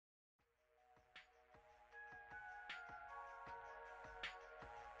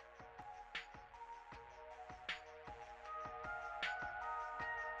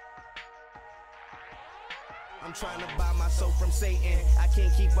I'm trying to buy my soul from Satan. I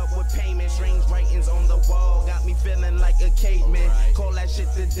can't keep up with payment. Strange writings on the wall got me feeling like a caveman. Call that shit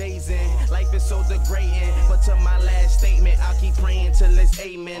the days in. Life is so degrading. But to my last statement, I'll keep praying till it's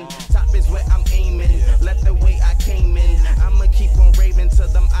amen. Top is where I'm aiming. Left the way I came in. I'ma keep on raving till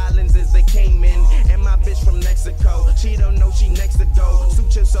them islands is the Cayman. And my bitch from Mexico, she don't know she next to go.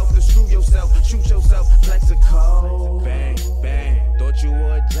 Suit yourself to screw yourself. Shoot yourself, Plexico. Bang, bang. Thought you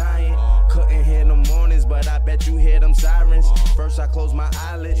were a giant. Couldn't hear the mornings, but I bet you hear them sirens. First I close my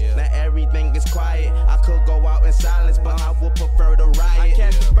eyelids, now everything is quiet. I could go out in silence, but I would prefer to riot. I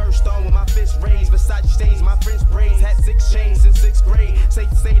catch the first stone with my fist raised. Versace stains, my French braids. Had 6 chains in 6th grade. Safe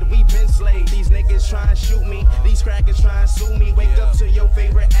to say that we been slaves. These niggas try and shoot me, these crackers try and sue me. Wake up to your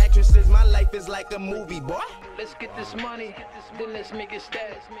favorite actresses, my life is like a movie, boy. Let's get this money, then let's make it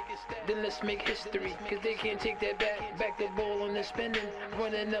stats. Then let's make history, cause they can't take that back. Back the ball on the spending,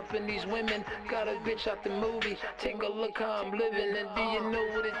 running up in these women. Got a bitch out the movie, take a look how I'm living. And do you know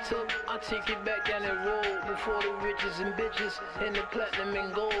what it took? I take it back down the road. Before the riches and bitches, and the platinum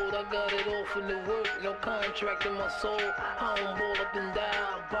and gold. I got it all from the work, no contract in my soul. I don't ball up and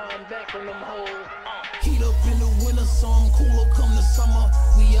down, buying back on them hoes. Heat up in the winter, so I'm cooler come the summer.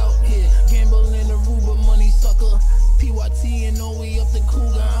 We out here, gambling Aruba, money sucker. PYT and all we up the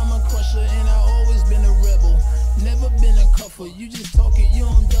cougar. I'm a crusher and I always been a rebel. Never been a cuffer, you just talk it, you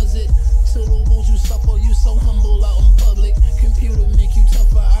don't does it. Till the wolves you suffer, you so humble out in public. Computer make you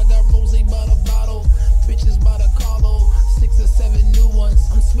tougher, I got rose by the bottle. Bitches by the carload, 6 or 7 new ones.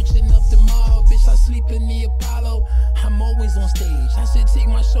 I'm switching up tomorrow, bitch, I sleep in the Apollo. I'm always on stage, I should take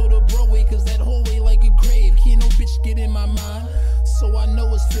my show to Broadway, cause that hallway like a grave. Can't no bitch get in my mind, so I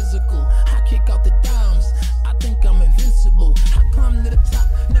know it's physical. I kick out the dimes, I think I'm invincible. I climb to the top,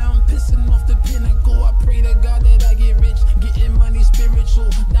 now I'm pissing off the pinnacle. I pray to God that I get rich, getting money spiritual.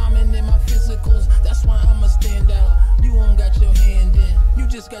 Diamond in my physicals, that's why I'ma stand out. You won't got your hand in, you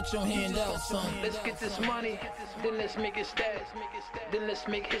just got your hand out, son. Let's get this money, then let's make it stats. Then let's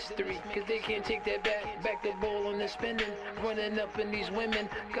make history, cause they can't take that back. Back the ball on the spending, running up in these women.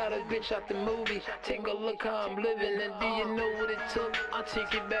 Got a bitch out the movie, take a look how I'm living. And do you know what it took? I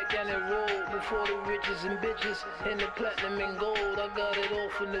take it back down the road. Before the riches and bitches, and the platinum and gold. I got it all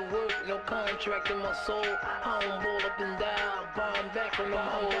from the work, no contract in my soul. I don't ball up and down, buying back on them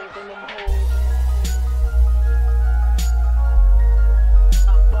hoes.